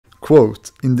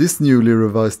Quote, "In this newly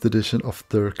revised edition of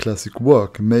their classic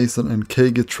work, Mason and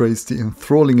Caiger trace the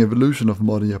enthralling evolution of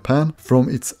modern Japan from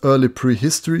its early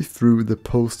prehistory through the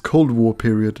post-Cold War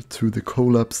period to the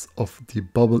collapse of the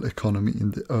bubble economy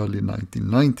in the early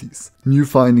 1990s. New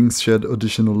findings shed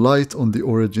additional light on the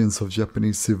origins of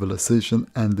Japanese civilization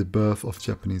and the birth of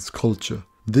Japanese culture.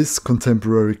 This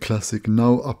contemporary classic,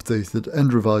 now updated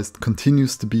and revised,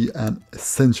 continues to be an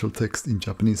essential text in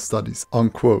Japanese studies."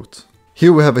 Unquote.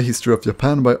 Here we have a history of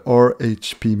Japan by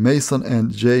R.H.P. Mason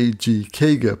and J.G.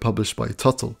 Caiger, published by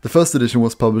Tuttle. The first edition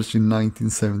was published in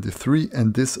 1973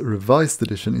 and this revised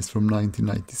edition is from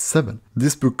 1997.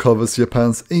 This book covers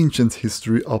Japan's ancient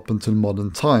history up until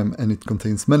modern time and it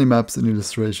contains many maps and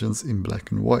illustrations in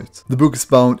black and white. The book is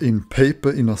bound in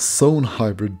paper in a sewn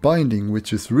hybrid binding,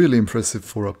 which is really impressive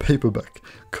for a paperback.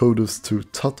 Kudos to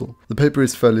Tuttle. The paper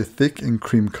is fairly thick and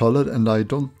cream colored and I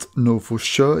don't know for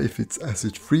sure if it's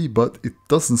acid free, but it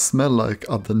doesn't smell like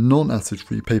other non-acid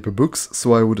free paper books,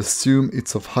 so I would assume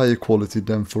it's of higher quality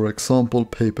than, for example,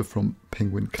 paper from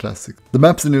Penguin Classic. The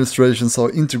maps and illustrations are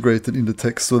integrated in the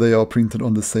text, so they are printed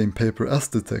on the same paper as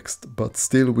the text, but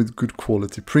still with good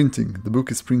quality printing. The book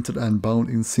is printed and bound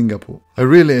in Singapore. I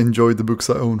really enjoy the books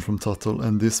I own from Tuttle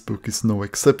and this book is no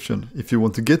exception. If you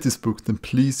want to get this book, then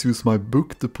please use my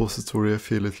book depository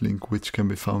affiliate link, which can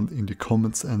be found in the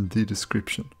comments and the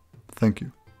description. Thank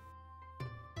you.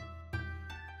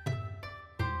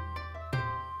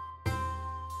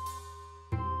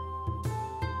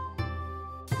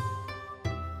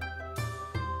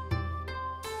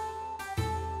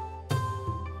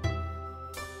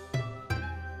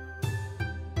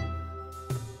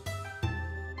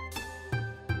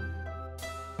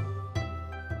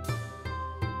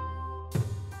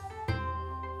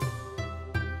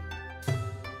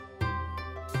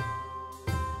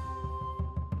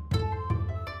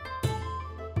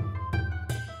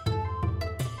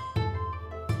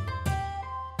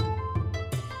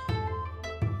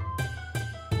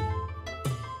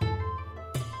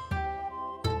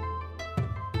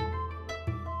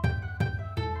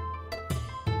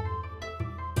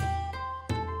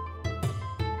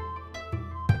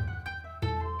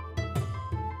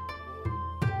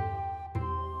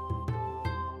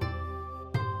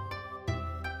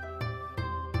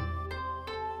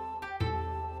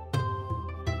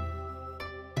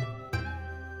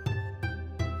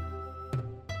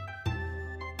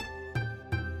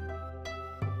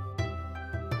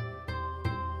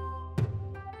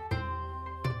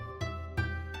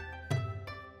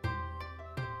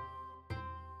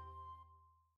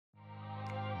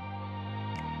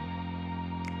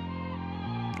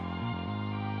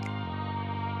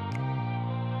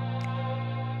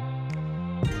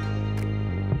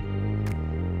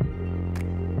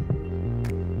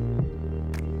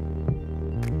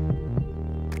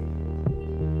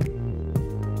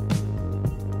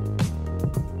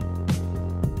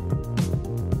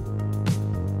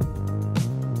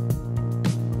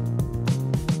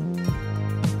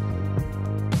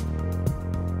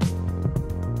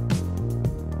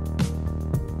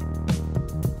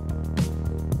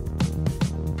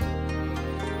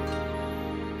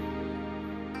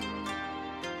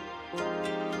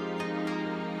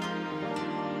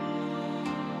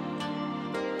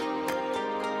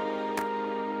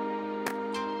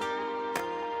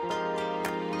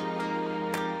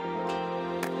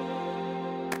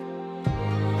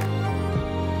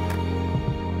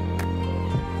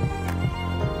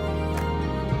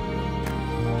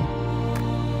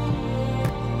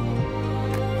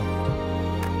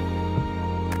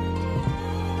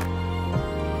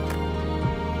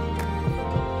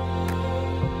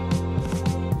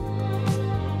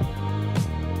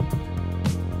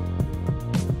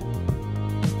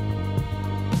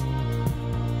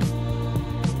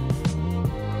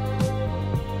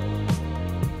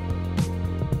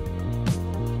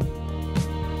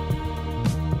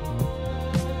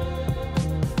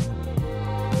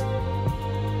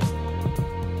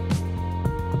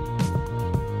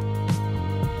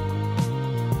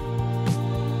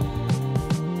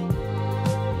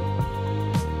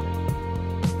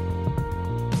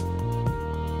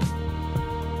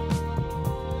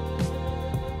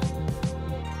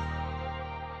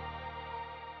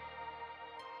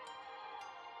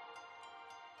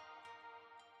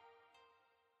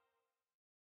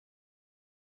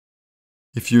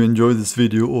 If you enjoyed this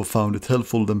video or found it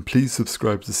helpful, then please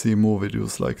subscribe to see more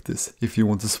videos like this. If you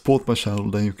want to support my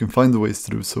channel, then you can find the ways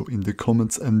to do so in the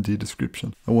comments and the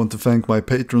description. I want to thank my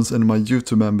patrons and my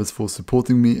YouTube members for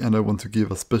supporting me, and I want to give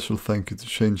a special thank you to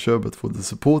Shane Sherbert for the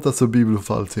support as a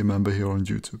Bibelfall team member here on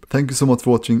YouTube. Thank you so much for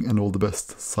watching and all the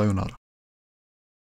best. Sayonara.